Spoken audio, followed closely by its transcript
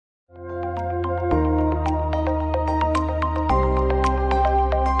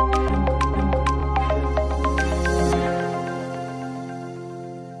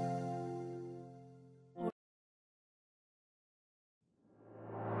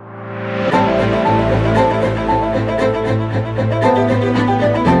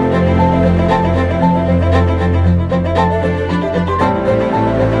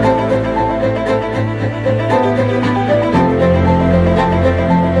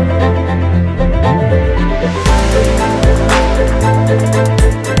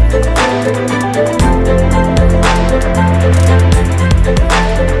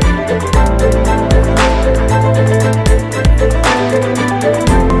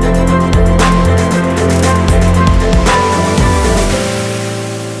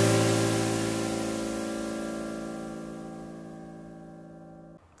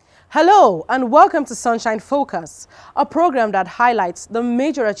Hello and welcome to Sunshine Focus, a program that highlights the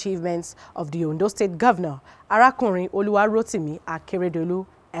major achievements of the Ondo State Governor, Arakunrin Oluwarotimi Akeredolu,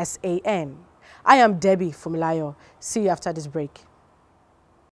 SAN. I am Debbie Fumilayo. See you after this break.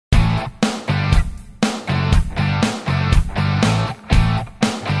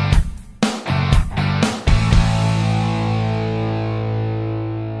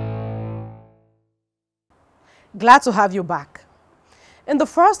 Glad to have you back. In the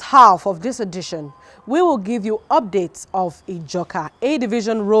first half of this edition, we will give you updates of Ijoka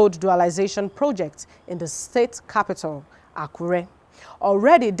A-Division Road Dualization project in the state capital, Akure.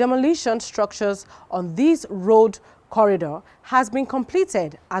 Already, demolition structures on this road corridor has been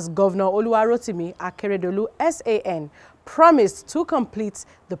completed as Governor Oluwarotimi Akeredolu, SAN, promised to complete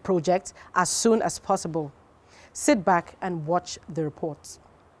the project as soon as possible. Sit back and watch the report.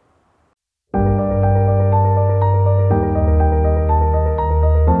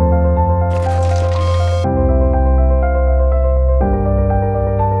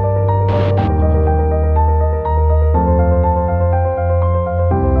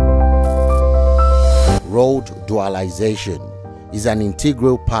 Road dualization is an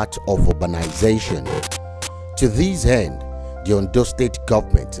integral part of urbanization. To this end, the Ondo State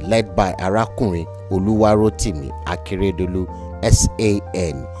government, led by Arakunrin Oluwarotimi Akeredolu,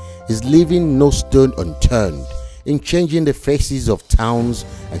 SAN, is leaving no stone unturned in changing the faces of towns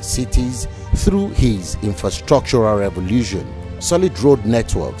and cities through his infrastructural revolution. Solid road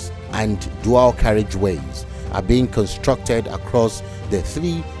networks and dual carriageways are being constructed across the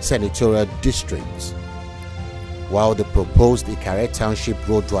 3 senatorial districts. While the proposed Ikare Township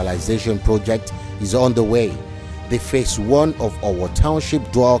Road Dualization project is on the way, the phase 1 of our Township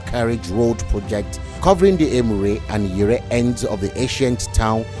Dual Carriage Road project covering the Emure and Yere ends of the ancient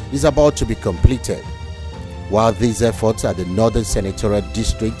town is about to be completed. While these efforts at the Northern Senatorial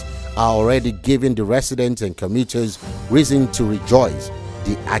District are already giving the residents and commuters reason to rejoice,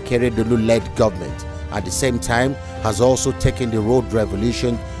 the Akeredolu-led government at the same time has also taken the road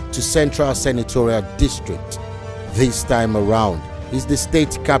revolution to Central Senatorial District. This time around is the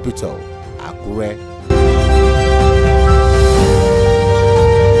state capital, Akure.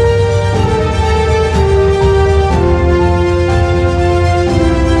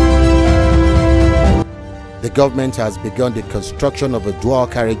 The government has begun the construction of a dual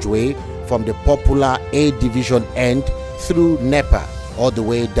carriageway from the popular A Division end through NEPA all the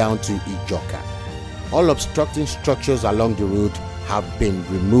way down to Ijoka. All obstructing structures along the route have been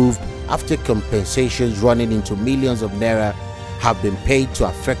removed after compensations running into millions of naira have been paid to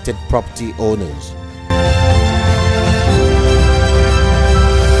affected property owners.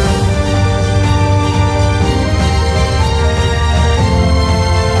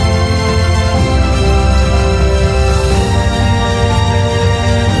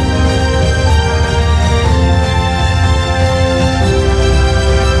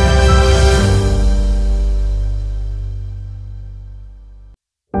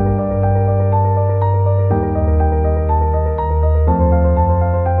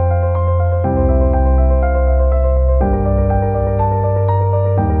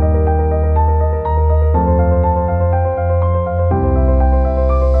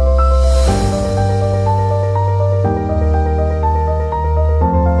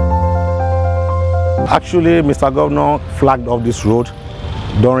 Actually, Mr. Governor flagged off this road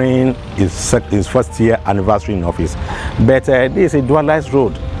during his first year anniversary in office. But this is a dualized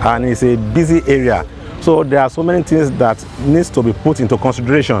road and it's a busy area. So there are so many things that needs to be put into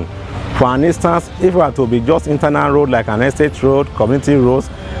consideration. For an instance, if it were to be just internal road like an estate road, community roads,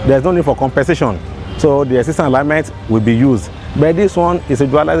 there's no need for compensation. So the existing alignment will be used. But this one is a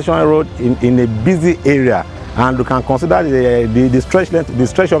dualization road in a busy area, and you can consider the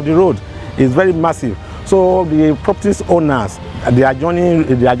stretch of the road is very massive. So the properties owners, the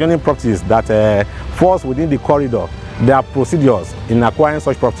adjoining properties that falls within the corridor, there are procedures in acquiring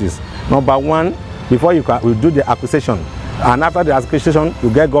such properties. Number 1, before you do the acquisition, and after the acquisition, you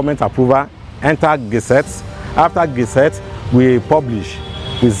get government approval, enter gazettes. After gazette, we publish,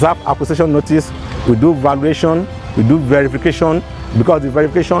 we serve acquisition notice, we do valuation, we do verification. Because the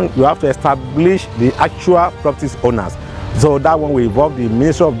verification, you have to establish the actual properties owners. So that one will involve the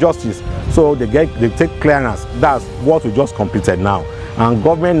Ministry of Justice. So they take clearance. That's what we just completed now. And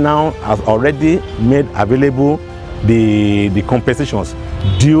government now has already made available the compensations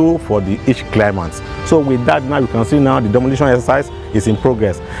due for each claimant. So with that now you can see now the demolition exercise is in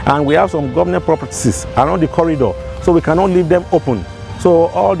progress. And we have some government properties around the corridor, so we cannot leave them open. So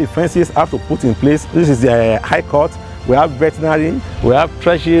all the fences have to put in place. This is the High Court. We have veterinary, we have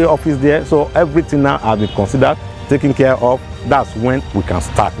treasury office there. So everything now has been considered taken care of, that's when we can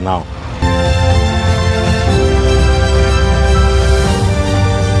start now.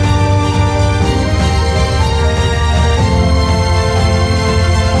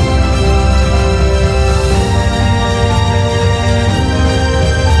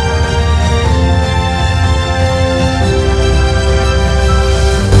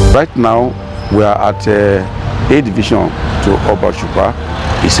 Right now, we are at A division to Oba Osupa.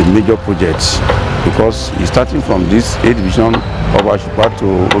 It's a major project because it's starting from this A division Oba Osupa to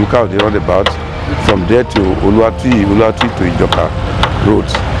Oluka the roundabout, from there to Oluwati to Ijoka road.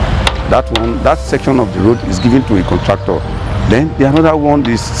 That section of the road is given to a contractor. Then the another one,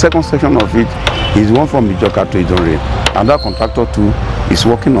 the second section of it is one from Ijoka to Idonre, and that contractor too is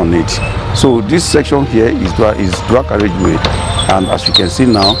working on it. So this section here is dual carriageway, and as you can see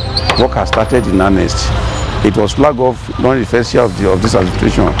now, work has started in earnest. It was flagged off during the first year of this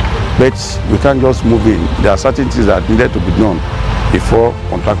administration, but we can't just move in. There are certain things that needed to be done before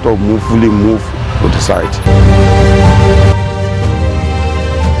contractor fully move to the site.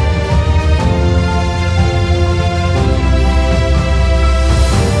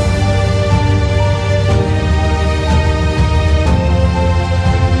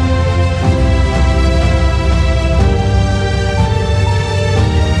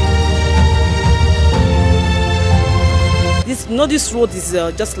 This road is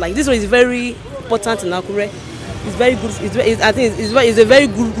just like this road is very important in Akure. It's very good. I think it's a very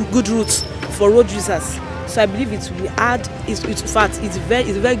good route for road users. So I believe it will add. In fact, it's a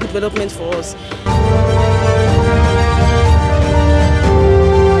very good development for us.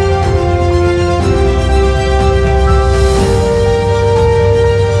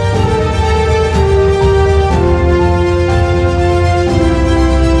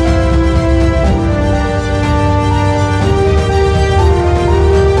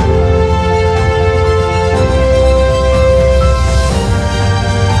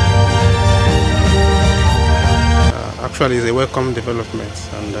 Actually, it's a welcome development,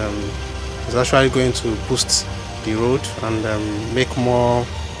 and it's actually going to boost the road and make more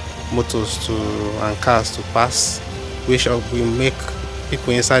motors and cars to pass, which will make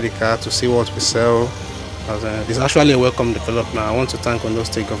people inside the car to see what we sell. It's actually a welcome development. I want to thank Ondo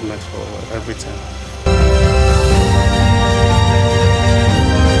State government for everything.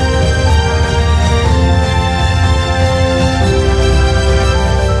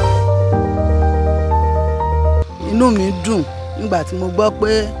 Inú mi dùn nígbà tí mo gbọ́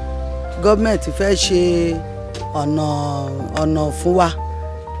pé gọ́ọ̀mẹ̀ntì fẹ́ ṣe ọ̀nà fún wa,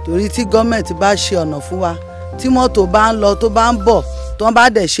 torí tí gọ́ọ̀mẹ̀ntì bá ṣe ọ̀nà fún wa, tí mọ́tò bá ń lọ tó bá ń bọ̀ tó bá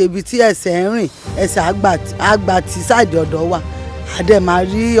dẹ̀ ṣe ibi tí ẹsẹ̀ ń rìn, ẹsẹ̀ àgbà tí sáìdì ọ̀dọ̀ wa á dẹ̀ máa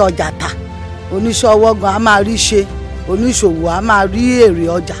rí ọjà tà, oníṣẹ́ ọwọ́ gan á máa rí ṣe, oníṣòwò á máa rí èrè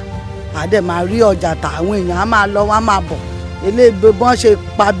ọjà, á dẹ̀ máa rí ọjà tà, àwọn èèyàn á máa lọ wọ́n á máa bọ̀, eléyìí bọ́n ṣe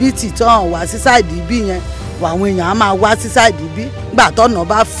pa bítì tán wá sí sáìdì ibi yẹn, àwọn èèyàn á máa wá sí sáìdì bí gbà tọ́nà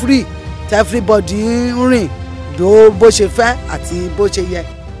bá free tí everybody ń rìn dó bó ṣe fẹ́ àti bó ṣe yẹ.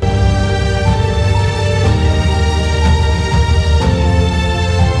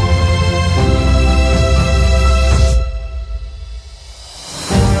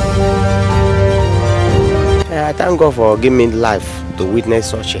 I thank God for giving me life to witness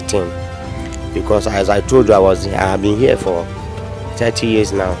such a thing, because as I told you, I have been here for 30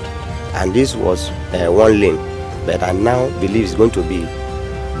 years now, and this was one lane, but I now believe it's going to be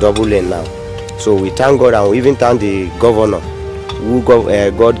double lane now. So we thank God, and we even thank the governor who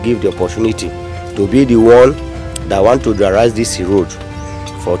God gave the opportunity to be the one that want to dualize this road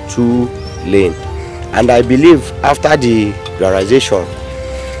for 2 lane. And I believe after the dualization,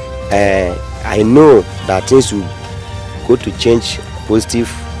 I know that things will go to change positive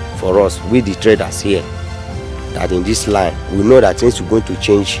for us with the traders here. That in this line, we know that things are going to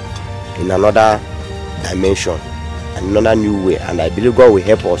change in another dimension, another new way, and I believe God will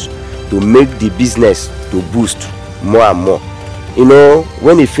help us to make the business to boost more and more. You know,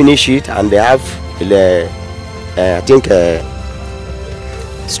 when they finish it and they have I think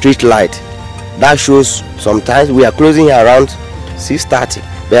street light, that shows sometimes we are closing here around 6:30,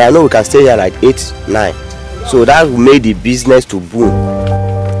 but I know we can stay here like 8, 9, so that will make the business to boom.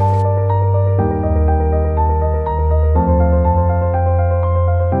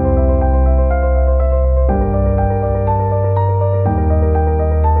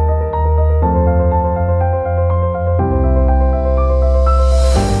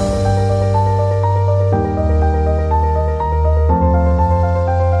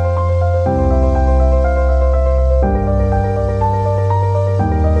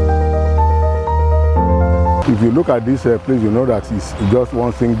 If you look at this place, you know that it's just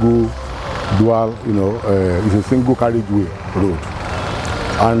one single dual, it's a single carriageway road.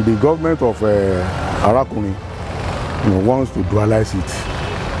 And the government of Arakuni, wants to dualize it.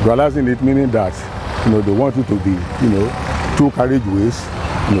 Dualizing it meaning that, they want it to be, two carriageways,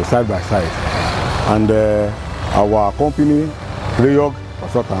 side by side. And our company, Rayog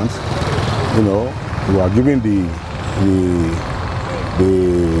Consultants, we are given the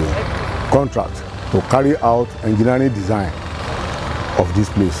contract to carry out engineering design of this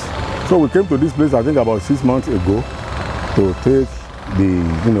place. So we came to this place, I think about 6 months ago, to take the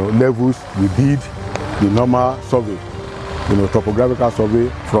levels. We did the normal survey, topographical survey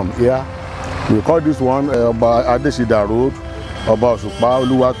from here. We call this one Oba Adeshida Road, Oba Osupa,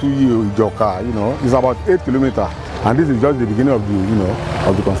 Ijoka. It's about 8 kilometers, and this is just the beginning of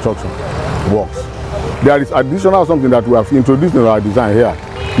the construction works. There is additional something that we have introduced in our design here,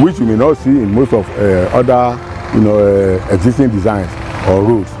 which you may not see in most of other existing designs or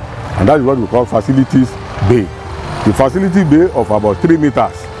roads, and that is what we call facilities bay. The facility bay of about 3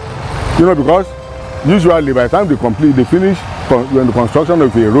 meters. Because usually by the time they finish when the construction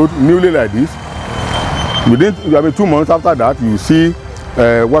of a road newly like this, within 2 months after that, you see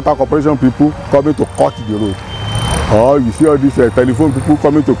water corporation people coming to cut the road, or you see all these telephone people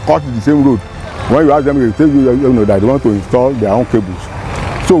coming to cut the same road. When you ask them, they tell you that they want to install their own cables.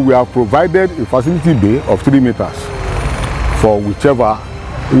 So we have provided a facility bay of 3 meters for whichever,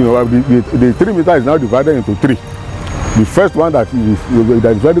 the 3 meters is now divided into 3. The first one that is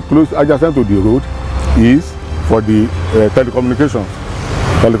very close, adjacent to the road, is for the telecommunication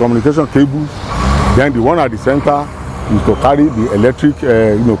cables. Then the one at the center is to carry the electric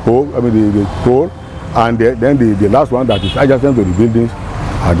pole, the pole, and then the last one that is adjacent to the buildings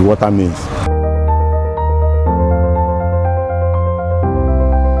are the water mains.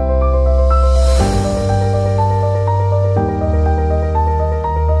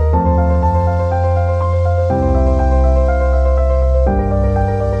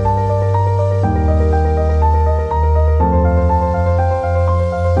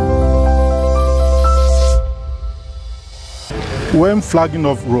 When flagging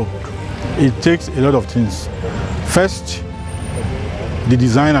off road, it takes a lot of things. First, the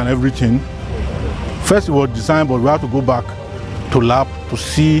design and everything. First it was designed, but we have to go back to lab to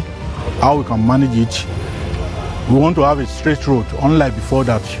see how we can manage it. We want to have a straight road, unlike before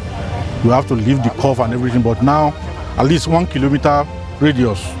that we have to leave the curve and everything, but now at least 1 kilometer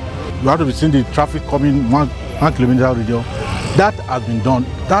radius. We have to be seeing the traffic coming 1 kilometer radius. That has been done.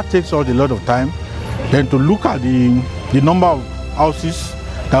 That takes us a lot of time. Then to look at the number of houses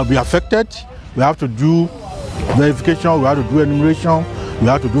that will be affected, we have to do verification, we have to do enumeration, we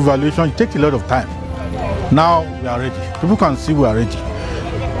have to do valuation. It takes a lot of time. Now we are ready. People can see we are ready.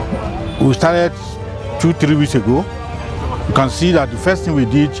 We started 2-3 weeks ago. You can see that the first thing we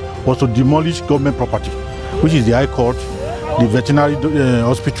did was to demolish government property, which is the High Court, the veterinary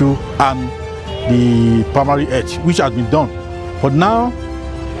hospital, and the primary health, which has been done. But now,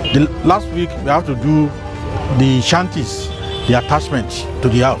 last week, we have to do the shanties, the attachment to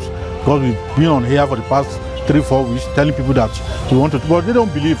the house, because we've been on here for the past 3-4 weeks telling people that we want to, but they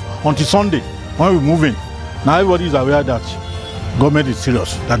don't believe until Sunday when we move in. Now everybody is aware that government is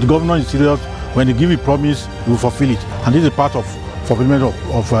serious, that the governor is serious. When they give a promise, we will fulfill it, and this is part of fulfillment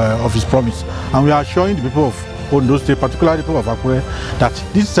of his promise. And we are showing the people of Ondo State, particularly the people of Akure, that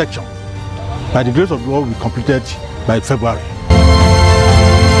this section, by the grace of God, will be completed by February.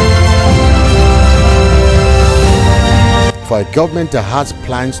 For a government that has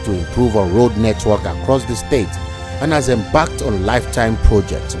plans to improve our road network across the state and has embarked on lifetime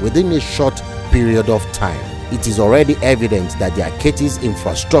projects within a short period of time, it is already evident that the Akete's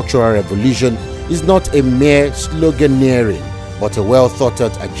infrastructural revolution is not a mere sloganeering, but a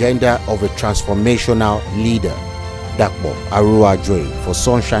well-thought-out agenda of a transformational leader. Dakbo Aruadre for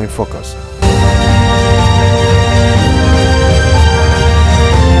Sunshine Focus.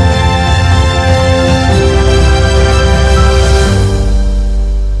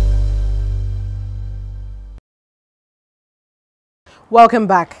 Welcome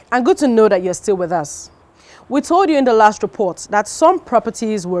back, and good to know that you're still with us. We told you in the last report that some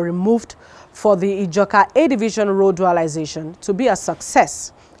properties were removed for the Ijoka A Division road dualization to be a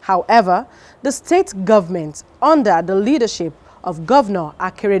success. However, the state government, under the leadership of Governor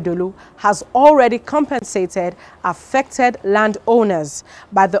Akeredolu, has already compensated affected landowners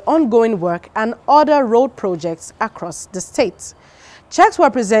by the ongoing work and other road projects across the state. Checks were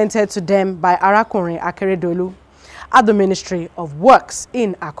presented to them by Arakunrin Akeredolu at the Ministry of Works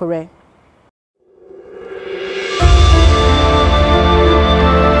in Akure.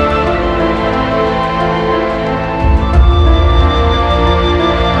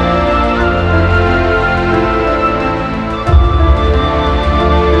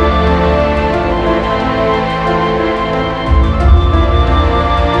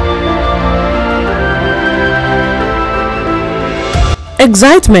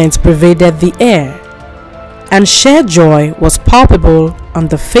 Excitement pervaded the air, and shared joy was palpable on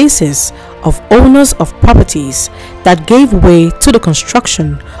the faces of owners of properties that gave way to the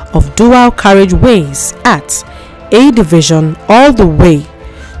construction of dual carriageways at A Division all the way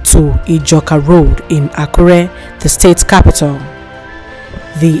to Ijoka Road in Akure, the state capital.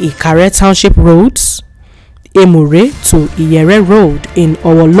 The Ikare Township roads, Emure to Iyere Road in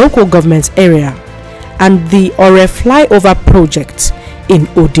our local government area, and the Ore flyover project in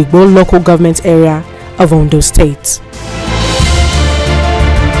Odigbo local government area of Ondo State.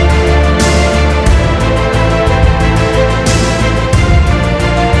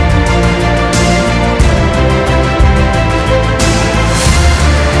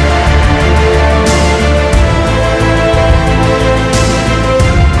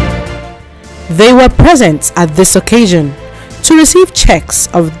 They were present at this occasion to receive checks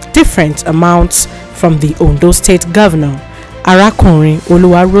of different amounts from the Ondo State Governor, Arakunrin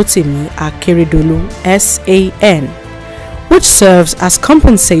Oluwarotimi Akeredolu SAN, which serves as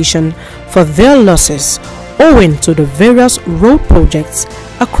compensation for their losses owing to the various road projects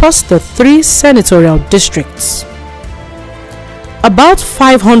across the 3 senatorial districts. About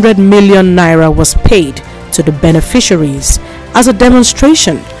 500 million naira was paid to the beneficiaries as a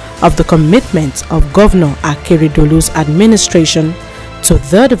demonstration of the commitment of Governor Akeredolu's administration to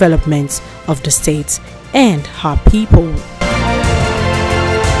the development of the state and her people.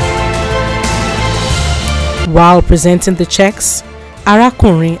 While presenting the checks,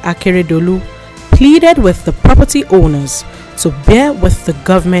 Arakunrin Akeredolu pleaded with the property owners to bear with the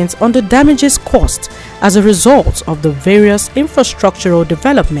government on the damages caused as a result of the various infrastructural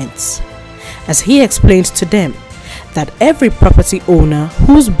developments, as he explained to them that every property owner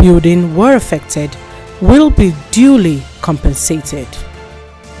whose building were affected will be duly compensated.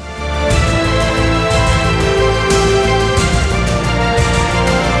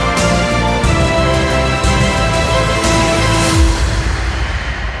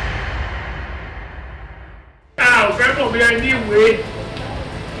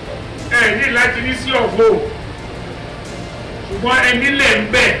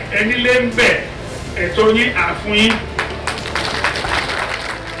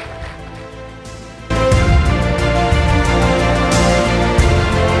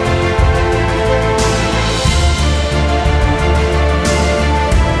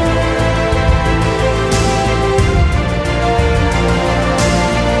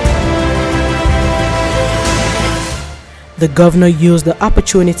 The governor used the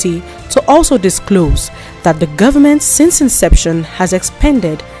opportunity to also disclose that the government since inception has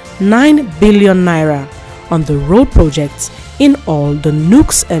expended 9 billion naira on the road projects in all the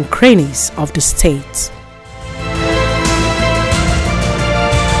nooks and crannies of the state.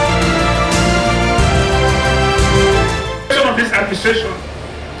 Of this administration,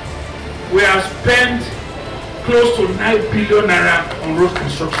 we have spent close to 9 billion naira on road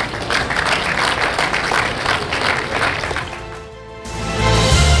construction.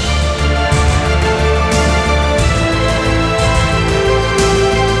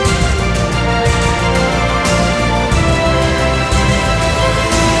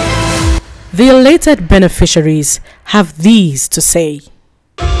 The elated beneficiaries have these to say.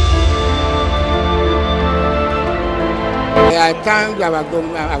 I thank our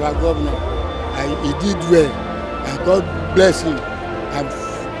governor. He did well, and God bless him and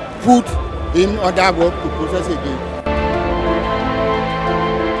put him on that work to process again.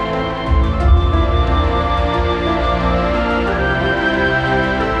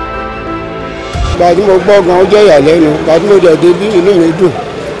 Gbàdí mo gbọ́ gan, ó jẹ́ ìyàlẹ́nu. Gbàdí mo dẹ̀ débí inú mi dùn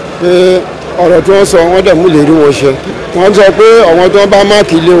pé ọ̀rọ̀ tí wọ́n sọ wọ́n dẹ̀ mú lérí wọn ṣe. Wọ́n sọ pé àwọn tó ń bá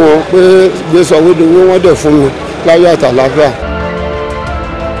máàkì lé wọn pé gbèsè owódowó wọ́n dẹ̀ fún mi láyọ̀ àtàlàáfíà.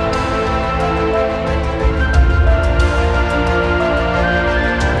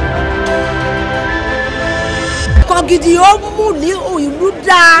 Ẹ̀kọ́ gidi ó mú ní ìlú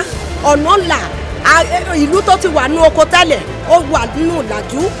dá ọ̀nà là ìlú tó ti wà ní oko tẹ́lẹ̀ ó wà nínú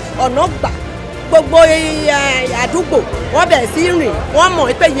ìlàjú ọ̀nà gbà. Gbogbo àdúgbò wọ́n bẹ̀rẹ̀ sí rìn wọ́n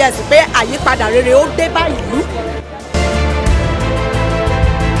mọ̀ pé yẹsì pé àyípadà rere ó dé bá ìlú.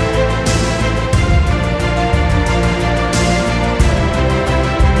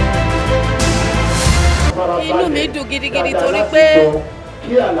 Inú mi dùn gidigidi torí pé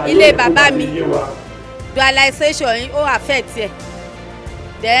ilé bàbá mi dualization ó affect ẹ̀.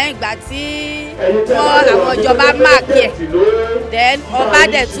 Then ìgbà tí àwọn ìjọba máàkì ẹ̀, then ọba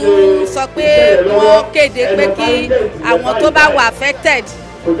dẹ̀ tún sọ pé wọ́n kéde pé kí àwọn tó bá wà affected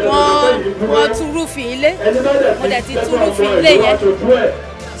wọ́n tún rúfin ilé, mo dẹ̀ ti tún rúfin ilé yẹn,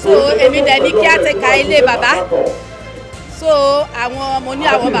 so èmi dẹ̀ ní kí á tẹ̀ka ilé bàbá, so àwọn mo ní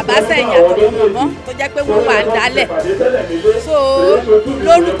àwọn bàbá sẹ́yìn àtọ̀wọ̀n mọ̀mọ́ tó jẹ́ pé wọ́n wà ń dálẹ̀ so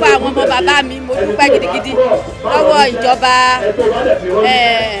lórúkọ àwọn ọmọ bàbá mi mo dúpẹ́ gidigidi lọ́wọ́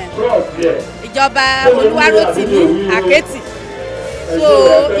ìjọba Olúwarótìmí Àkẹ́tì so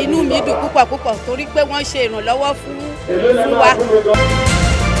inú mi dùn púpọ̀ púpọ̀ torí pé wọ́n ṣe ìrànlọ́wọ́ fún wa.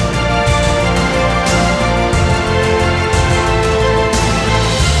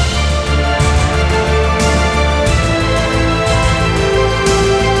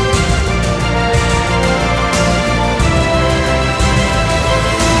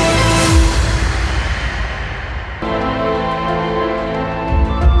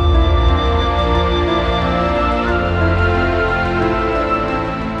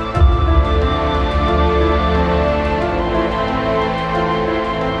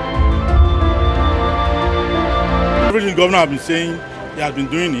 Everything the governor has been saying, he has been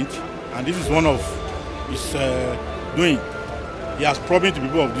doing it, and this is one of his doing. He has promised the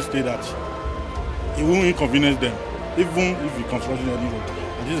people of this state that he won't inconvenience them, even if he constructs any road.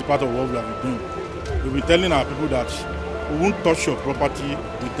 And this is part of what we have been doing. We've been telling our people that we won't touch your property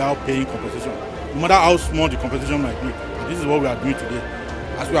without paying compensation, no matter how small the compensation might be. And this is what we are doing today.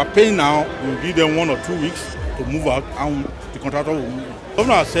 As we are paying now, we will give them 1 or 2 weeks to move out, and the contractor will move. The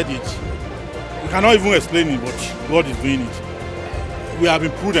governor has said it. We cannot even explain it, but God is doing it. We have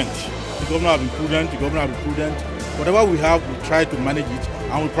been prudent. The governor has been prudent. The governor has been prudent. Whatever we have, we try to manage it,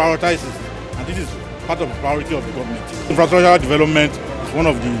 and we prioritize it. And this is part of the priority of the government. Infrastructural development is one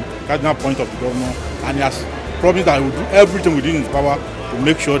of the cardinal points of the governor, and he has promised that he will do everything within his power to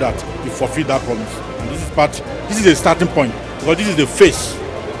make sure that he fulfill that promise. And this is a starting point, because this is the phase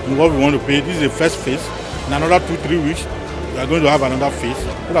in what we want to pay. This is the first phase. In another 2-3 weeks, we are going to have another phase,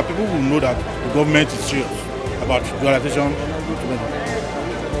 so that people will know that the government is serious about dualization.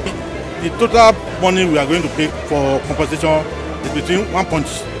 The total money we are going to pay for compensation is between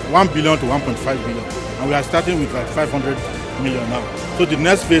 1.1 billion to 1.5 billion, and we are starting with like 500 million now. So the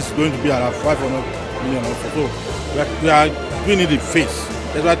next phase is going to be around 500 million also. So we are doing it in phase.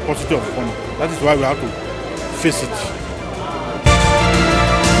 That's why positive of money. That is why we have to face it.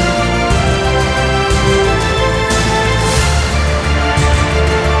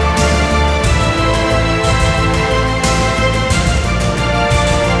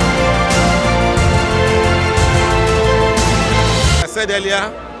 Said earlier,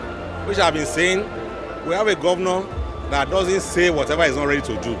 which I've been saying, we have a governor that doesn't say whatever he's not ready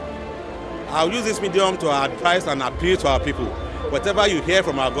to do. I'll use this medium to advise and appeal to our people. Whatever you hear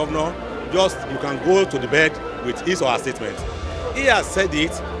from our governor, you can go to the bed with his or her statement. He has said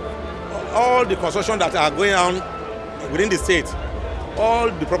it. All the construction that are going on within the state, all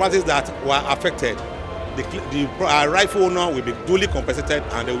the properties that were affected, the rightful owner will be duly compensated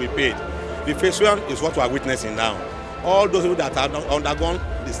and they will be paid. The phase one is what we are witnessing now. All those people that have undergone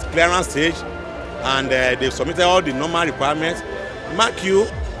this clearance stage and they've submitted all the normal requirements. Mark you,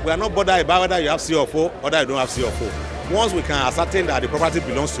 we are not bothered about whether you have CFO or whether you don't have CFO. Once we can ascertain that the property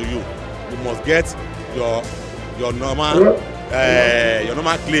belongs to you, you must get your normal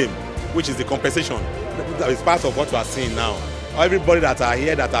claim, which is the compensation. That is part of what we are seeing now. Everybody that are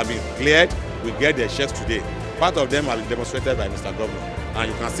here that have been cleared will get their checks today. Part of them have been demonstrated by Mr. Governor,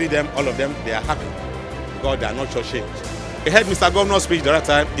 and you can see them, all of them, they are happy. God, they are not short-changed. We heard Mr. Governor's speech the other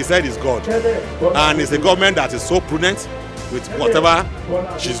time. He said it's God. And it's a government that is so prudent with whatever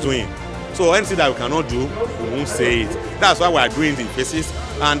she's doing. So anything that we cannot do, we won't say it. That's why we are doing the phases.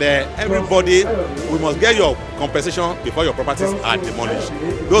 And everybody, we must get your compensation before your properties are demolished.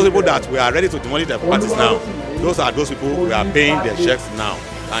 Those people that we are ready to demolish their properties now, those are those people we are paying their checks now.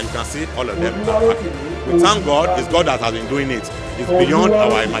 And you can see all of them are happy. We thank God. It's God that has been doing it. It's beyond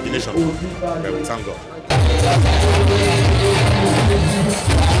our imagination. But we thank God.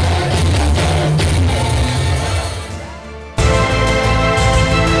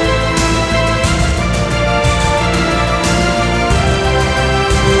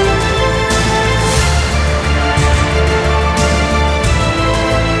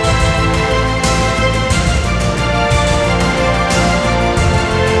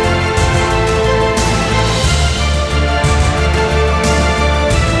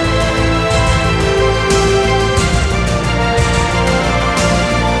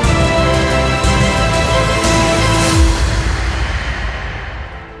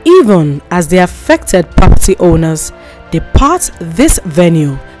 Even as the affected property owners depart this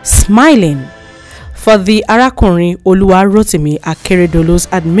venue smiling, for the Arakunrin Oluwarotimi Akeredolu's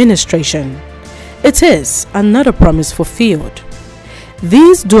administration, it is another promise fulfilled.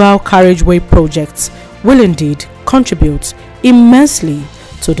 These dual carriageway projects will indeed contribute immensely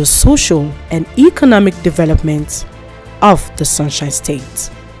to the social and economic development of the Sunshine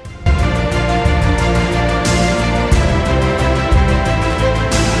State.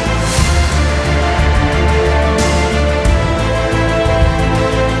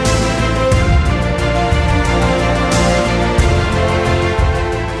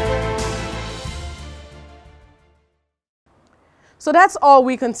 So that's all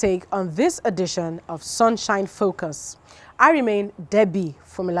we can take on this edition of Sunshine Focus. I remain Debbie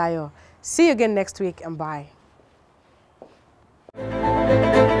Fumilayo. See you again next week and bye.